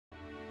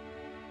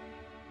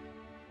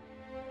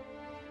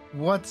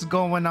What's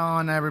going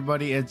on,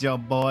 everybody? It's your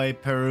boy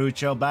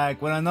Perucho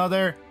back with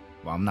another.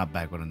 Well, I'm not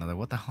back with another.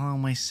 What the hell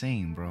am I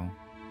saying, bro?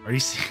 Are you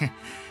saying?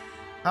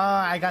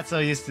 I got so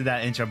used to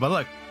that intro. But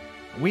look,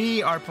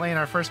 we are playing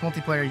our first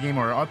multiplayer game,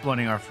 or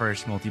uploading our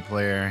first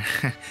multiplayer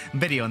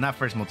video, not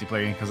first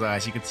multiplayer game, because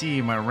as you can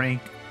see, my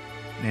rank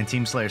in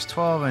Team Slayer is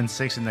 12 and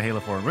 6 in the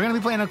Halo 4. We're gonna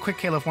be playing a quick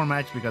Halo 4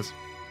 match because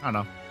I don't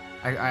know.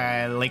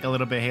 I like a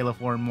little bit Halo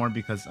 4 more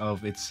because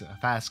of its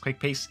fast, quick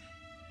pace.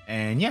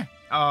 And yeah,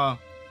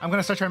 I'm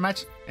gonna search for a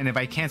match, and if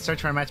I can't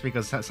search for a match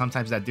because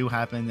sometimes that do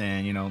happen,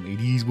 and you know it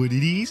is what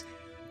it is,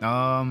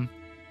 I'll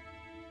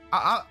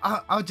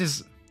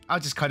just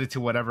cut it to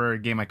whatever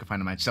game I can find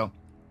a match. So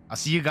I'll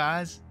see you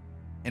guys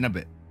in a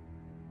bit.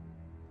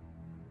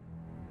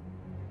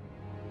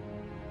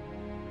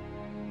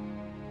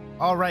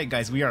 All right,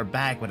 guys, we are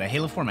back with a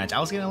Halo 4 match. I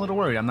was getting a little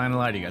worried. I'm not gonna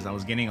lie to you guys. I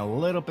was getting a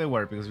little bit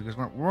worried because we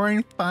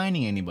weren't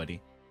finding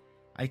anybody.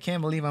 I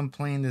can't believe I'm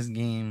playing this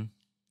game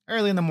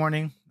early in the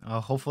morning.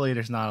 Hopefully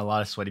there's not a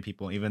lot of sweaty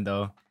people, even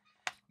though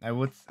I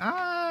would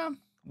I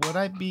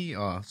be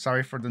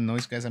sorry for the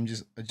noise, guys. I'm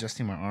just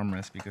adjusting my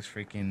armrest because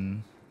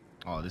freaking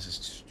this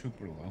is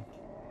super low.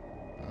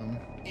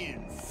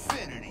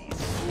 Infinity.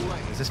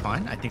 Is this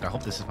fine? I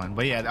hope this is fine.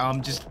 But yeah, I was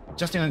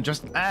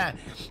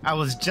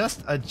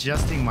just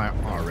adjusting my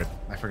rip.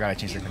 I forgot I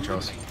changed the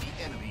controls.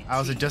 I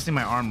was adjusting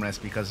my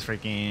armrest because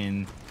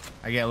freaking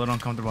I get a little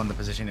uncomfortable in the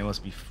position it was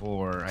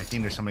before. I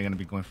think there's somebody gonna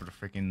be going for the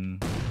freaking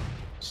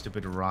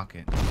stupid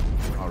rocket.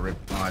 Oh rip.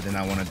 Oh, I did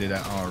not want to do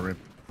that. Oh rip.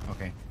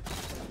 Okay.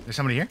 There's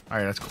somebody here?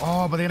 Alright, let's go.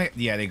 Oh, but they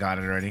got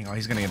it already. Oh,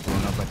 he's gonna get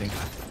blown up, I think.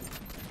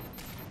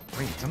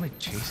 Wait, somebody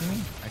chasing me?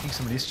 I think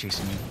somebody is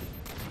chasing me.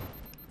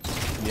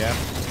 Yep.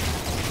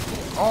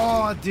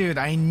 Oh, dude,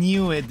 I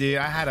knew it, dude.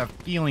 I had a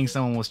feeling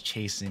someone was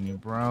chasing me,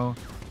 bro.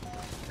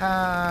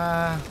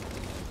 I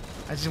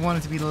just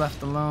wanted to be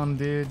left alone,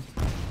 dude.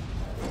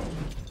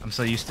 I'm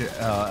so used to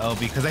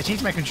LB because I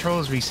changed my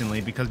controls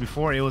recently, because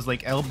before it was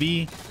like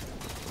LB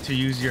to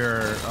use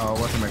your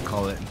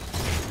whatchamacallit.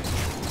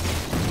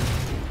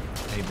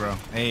 Hey, bro.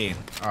 Hey.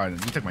 Alright,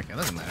 you took my kill.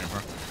 Doesn't matter, bro.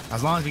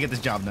 As long as we get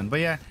this job done. But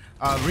yeah,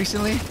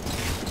 recently.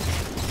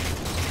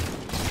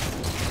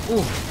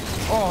 Ooh.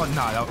 Oh,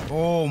 no.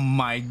 Oh,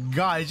 my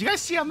God. Did you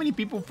guys see how many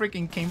people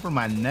freaking came from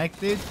my neck,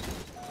 dude?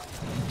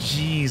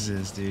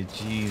 Jesus, dude.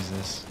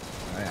 Jesus.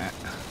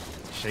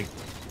 Shake.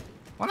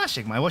 Well, not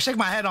shake my... Well, shake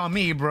my head on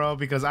me, bro,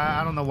 because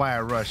I don't know why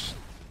I rushed.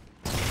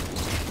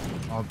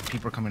 All the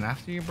people are coming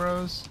after you,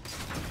 bros.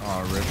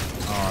 Oh, rip.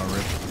 Oh,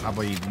 rip. How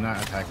about you do not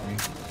attack me?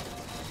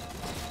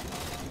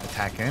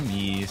 Attack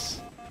enemies.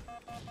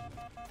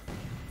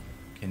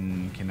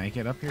 Can I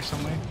get up here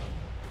somewhere?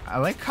 I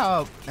like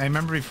how... I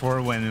remember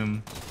before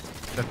when...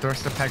 the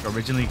thrust attack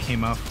originally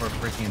came out for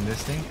freaking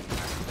this thing.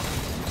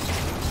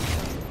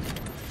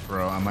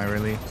 Bro, am I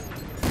really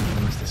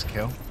gonna miss this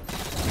kill?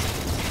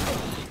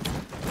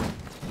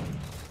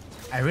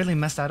 I really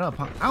messed that up,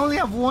 huh? I only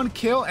have one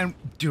kill and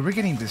dude, we're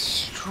getting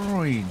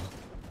destroyed.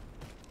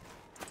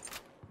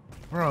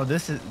 Bro,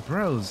 this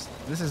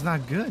is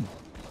not good.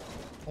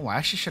 Oh, I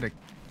actually should have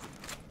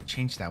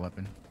changed that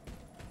weapon.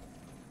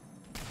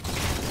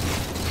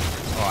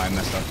 Oh, I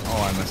messed up.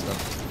 Oh, I messed up.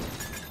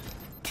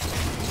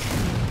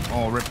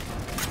 Oh, rip.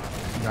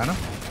 You got him?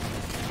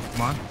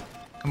 Come on.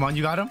 Come on,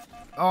 you got him?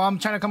 Oh, I'm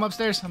trying to come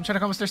upstairs. I'm trying to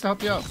come upstairs to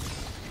help you out.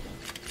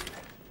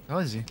 How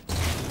is he?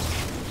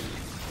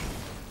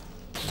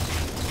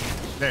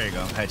 There you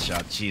go.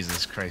 Headshot.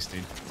 Jesus Christ,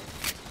 dude.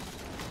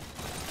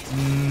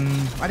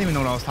 I didn't even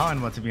know what I was talking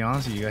about, to be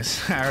honest with you guys.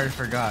 I already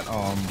forgot.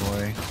 Oh,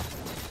 boy.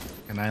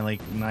 Can I,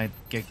 like, not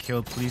get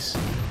killed, please?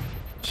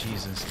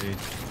 Jesus, dude.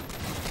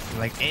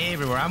 Like,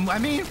 everywhere. I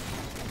mean...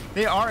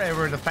 they are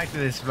ever. The fact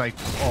that it's like,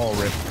 oh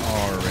rip,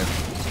 oh rip.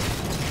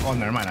 Oh,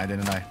 never mind. I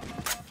didn't die.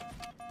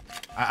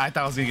 I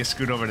thought I was gonna get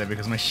screwed over there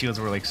because my shields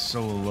were like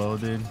so low,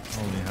 dude.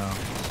 Holy hell.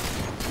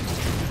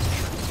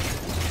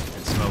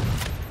 It's smoke.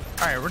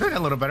 All right, we're doing a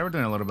little better. We're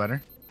doing a little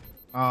better.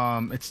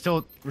 We're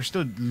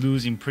still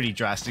losing pretty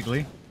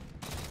drastically.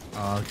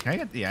 Can I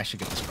get? Yeah, I should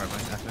get this card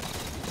back after.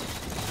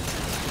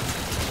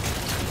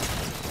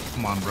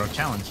 Come on, bro.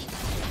 Challenge.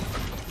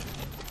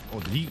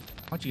 Oh, did he?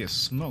 How'd you get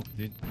smoked,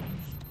 dude?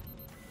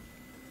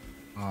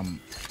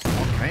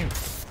 Okay.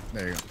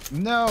 There you go.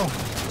 No!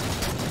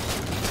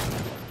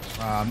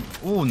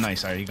 Oh,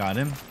 nice. Alright, you got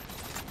him.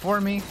 For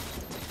me.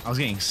 I was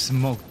getting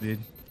smoked, dude.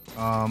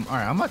 Alright,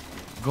 I'm gonna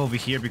go over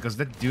here because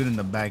that dude in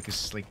the back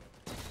is, like,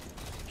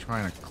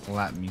 trying to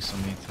clap me so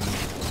many times.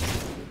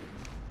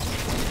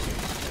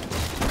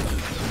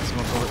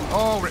 Smoke over.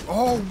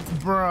 Oh,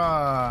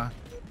 bruh.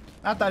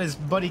 I thought his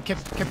buddy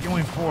kept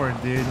going forward,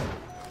 dude.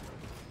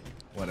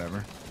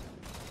 Whatever.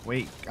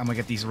 Wait, I'm gonna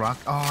get these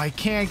rockets. Oh, I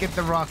can't get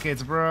the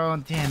rockets, bro.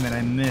 Damn it,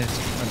 I missed.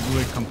 I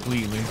blew it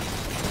completely.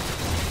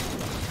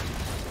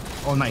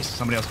 Oh, nice.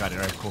 Somebody else got it.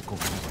 All right, cool. All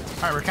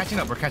right, we're catching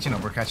up.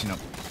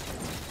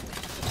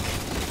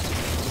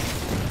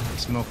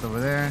 Smoked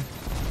over there.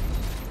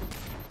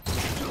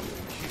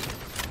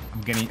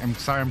 I'm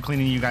sorry I'm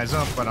cleaning you guys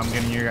up, but I'm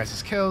getting your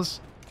guys'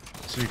 kills.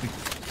 So you can...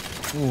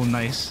 Oh,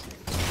 nice.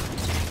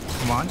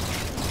 Come on.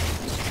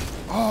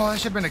 Oh, that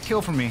should have been a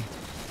kill for me.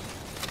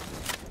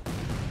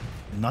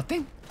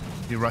 Nothing?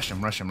 Dude, rush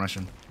him, rush him, rush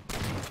him.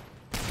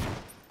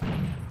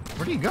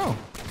 Where'd he go?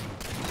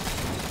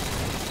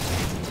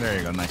 There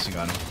you go. Nice, you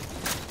got him.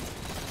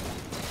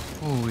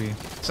 Ooh,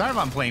 sorry if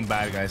I'm playing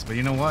bad, guys, but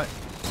you know what?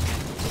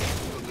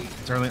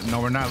 It's early.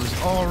 No, we're not losing.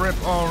 Oh, rip,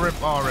 oh, rip,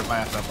 oh, rip.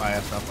 I effed up, I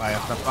effed up, I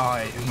effed up.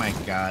 Oh, my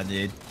God,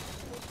 dude.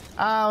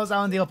 I was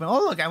out in the open. Oh,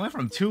 look, I went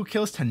from 2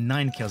 kills to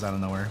 9 kills out of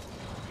nowhere.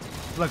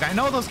 Look, I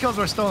know those kills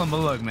were stolen, but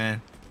look,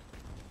 man.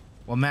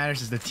 What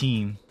matters is the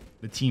team.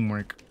 The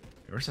teamwork.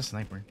 Where's the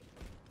sniper?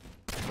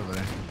 It's over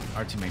there.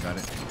 Our teammate got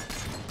it.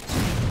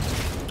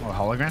 Oh,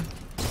 hologram?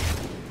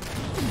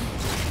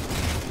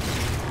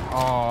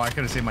 Oh, I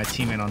could have saved my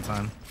teammate on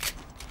time.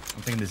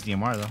 I'm thinking this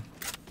DMR, though.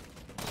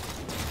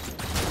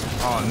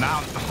 Oh,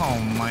 now. Oh,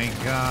 my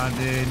God,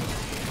 dude.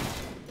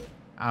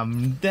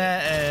 I'm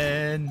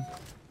dead.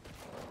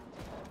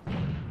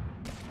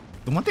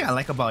 The one thing I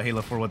like about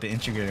Halo 4 with the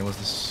integrator was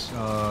this,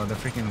 the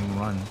freaking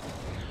run.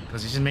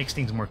 Because it just makes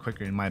things more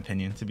quicker, in my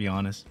opinion, to be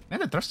honest.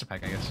 And the thruster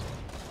pack, I guess.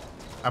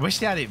 I wish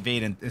they had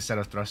evade instead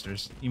of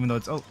thrusters. Even though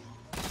it's, oh,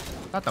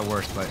 not the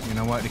worst, but you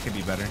know what? It could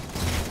be better.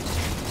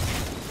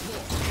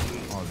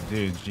 Oh,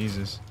 dude,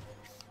 Jesus.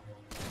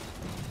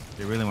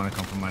 They really want to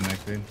come from my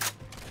neck, dude.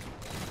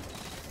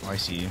 Oh, I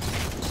see you.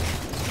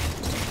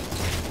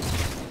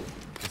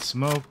 Get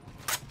smoke.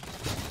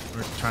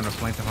 We're trying to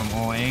flank them from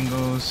all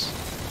angles.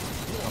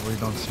 Probably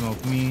don't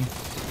smoke me.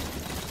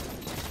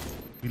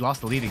 We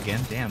lost the lead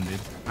again. Damn, dude.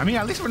 I mean,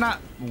 at least we're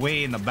not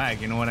way in the back.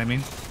 You know what I mean?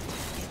 I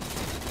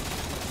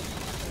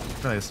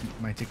feel like this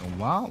might take a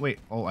while. Wait.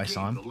 Oh, I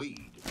saw him.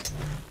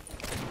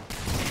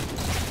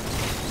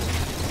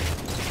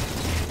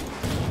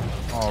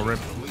 Oh, rip.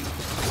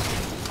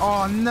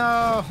 Oh,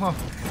 no. Oh,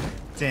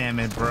 damn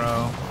it,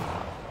 bro.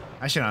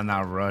 I should have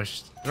not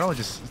rushed. They're all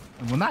just,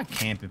 well, not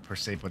camping per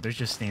se, but they're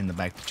just staying in the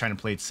back, trying to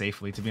play it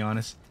safely, to be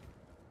honest.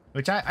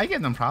 Which I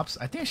give them props.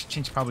 I think I should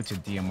change probably to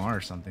DMR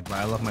or something, but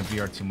I love my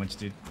VR too much,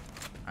 dude.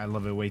 I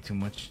love it way too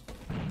much.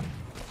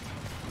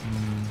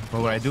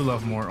 But what I do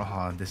love more,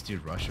 oh, this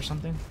dude rush or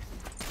something.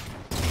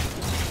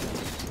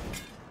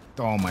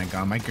 Oh my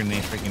God, my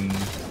grenade freaking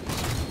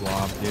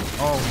blob, dude.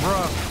 Oh,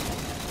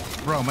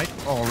 bro, my,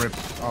 oh rip,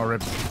 oh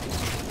rip.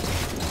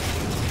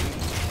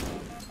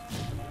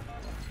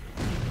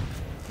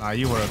 Nah,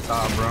 you would have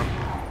thought, bro.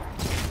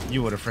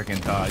 You would have freaking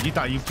thought. You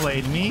thought you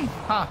played me?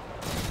 Ha,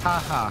 ha,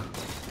 ha.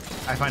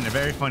 I find it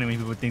very funny when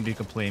people think they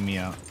could play me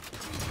out.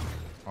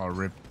 Oh,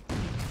 rip.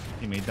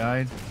 Teammate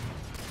died.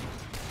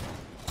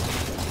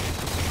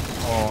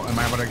 Oh, am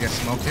I able to get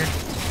smoked here?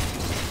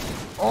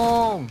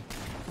 Oh,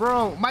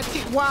 bro, my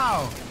team.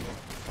 Wow,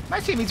 my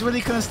teammates really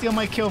couldn't steal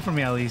my kill from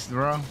me at least,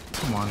 bro.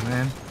 Come on,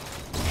 man.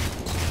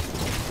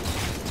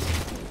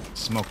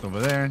 Smoked over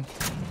there.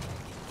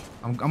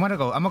 I'm gonna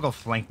go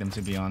flank them,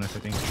 to be honest. I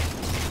think.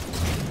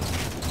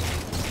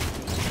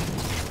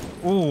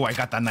 Oh, I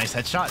got that nice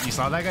headshot. You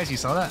saw that, guys? You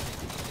saw that?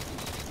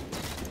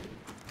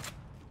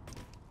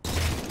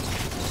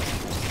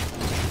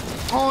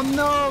 Oh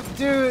no,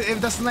 dude!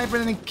 If the sniper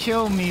didn't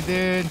kill me,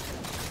 dude.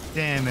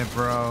 Damn it,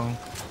 bro.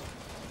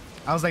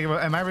 I was like,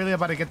 am I really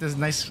about to get this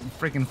nice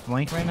freaking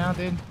flank right now,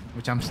 dude?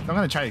 Which I'm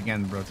gonna try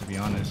again, bro, to be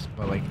honest.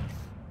 But like,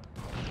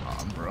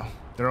 oh, bro,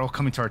 they're all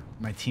coming to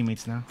my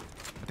teammates now.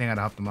 I think I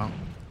gotta help them out.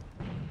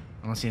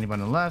 I don't see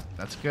anybody on the left.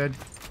 That's good.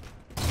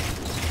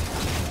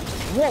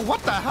 Whoa,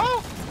 what the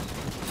hell?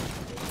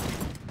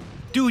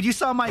 Dude, you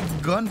saw my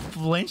gun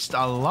flinched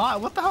a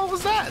lot. What the hell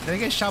was that? Did I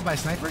get shot by a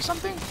sniper or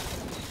something?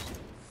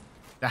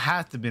 That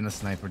had to have been a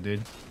sniper,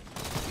 dude.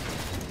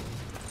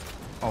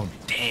 Oh,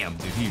 damn,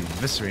 dude. He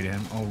eviscerated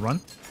him. Oh, run.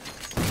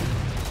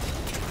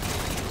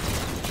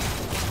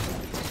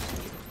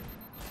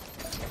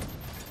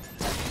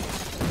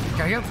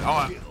 Can I get him?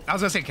 Oh, I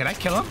was gonna say, can I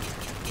kill him?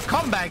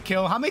 Comeback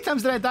kill. How many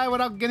times did I die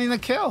without getting a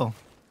kill?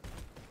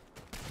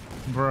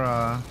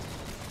 Bruh.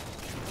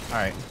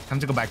 Alright, time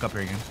to go back up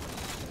here again.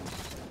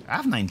 I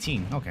have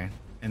 19. Okay.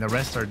 And the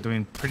rest are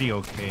doing pretty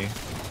okay.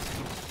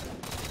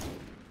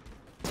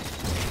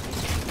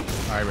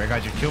 Alright, I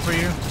got your kill for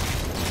you.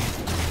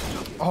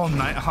 Oh,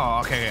 nice.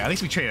 Oh, okay. At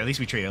least we traded. At least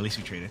we traded. At least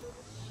we traded.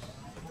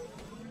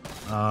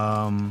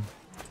 I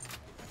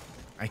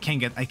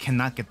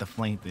cannot get the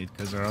flank, dude,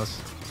 because or else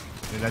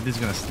that dude's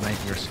gonna snipe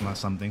you or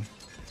something.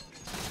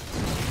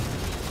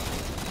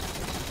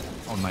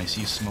 Oh, nice.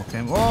 You smoked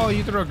him. Oh,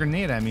 you threw a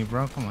grenade at me,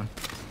 bro. Come on.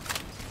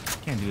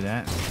 Can't do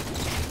that.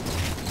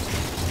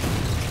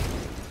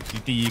 You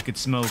think you could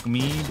smoke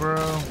me, bro?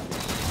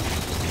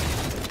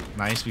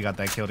 Nice. We got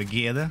that kill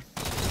together.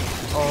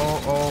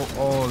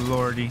 Oh,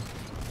 lordy.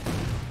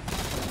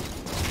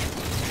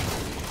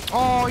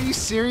 Oh, are you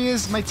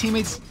serious? My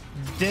teammates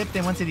dipped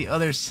and went to the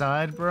other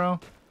side, bro.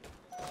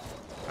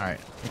 Alright.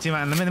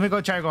 Let me go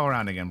try to go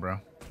around again, bro.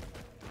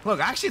 Look,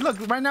 actually,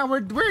 look, right now we're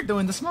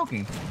doing the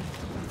smoking.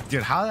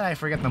 Dude, how did I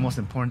forget the most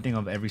important thing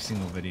of every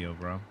single video,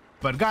 bro?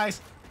 But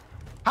guys,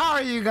 how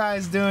are you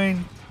guys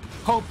doing?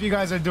 Hope you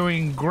guys are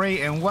doing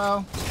great and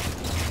well.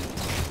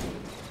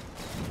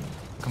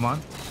 Come on.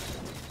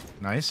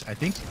 Nice, I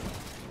think.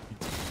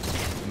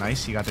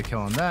 Nice, he got the kill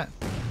on that.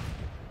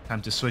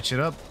 Time to switch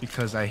it up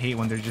because I hate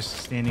when they're just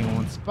standing in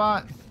one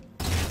spot.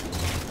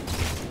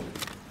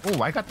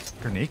 Oh, I got the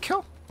grenade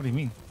kill? What do you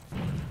mean?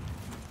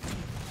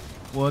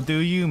 What do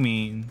you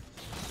mean?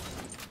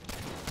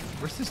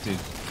 Where's this dude?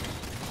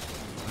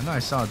 I know I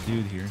saw a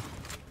dude here.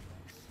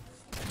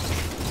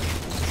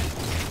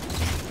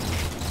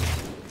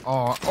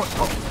 Oh,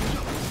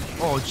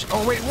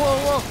 wait,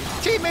 whoa.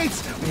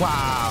 Teammates!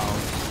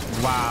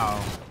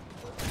 Wow.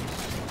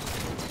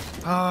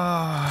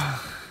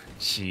 Oh,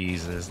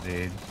 Jesus,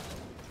 dude.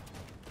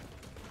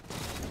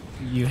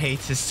 You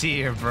hate to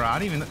see it, bro. I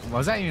don't even...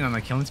 Was that even on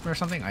a killing spree or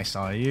something? I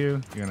saw you.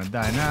 You're gonna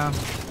die now.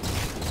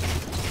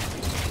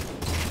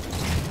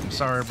 I'm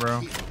sorry,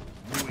 bro.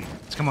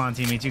 Come on,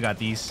 teammates. You got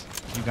these.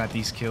 You got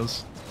these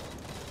kills.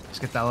 Let's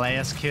get that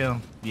last kill.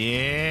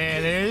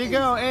 Yeah, there you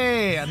go.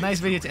 Hey, a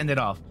nice video to end it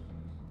off.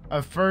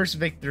 Our first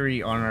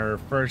victory on our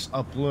first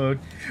upload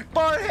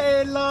for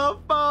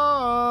Halo 4.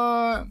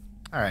 All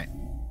right.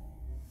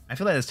 I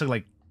feel like this took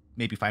like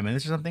maybe 5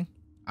 minutes or something.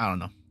 I don't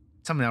know.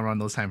 Something around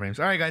those time frames.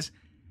 All right, guys.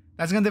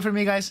 That's gonna do it for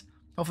me, guys.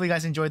 Hopefully you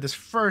guys enjoyed this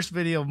first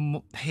video of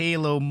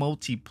Halo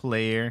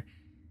multiplayer.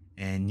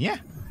 And yeah,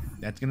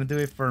 that's gonna do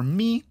it for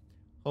me.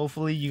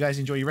 Hopefully you guys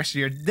enjoy the rest of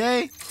your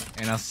day.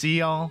 And I'll see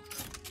y'all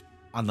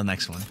on the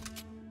next one.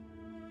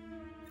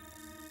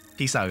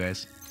 Peace out,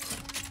 guys.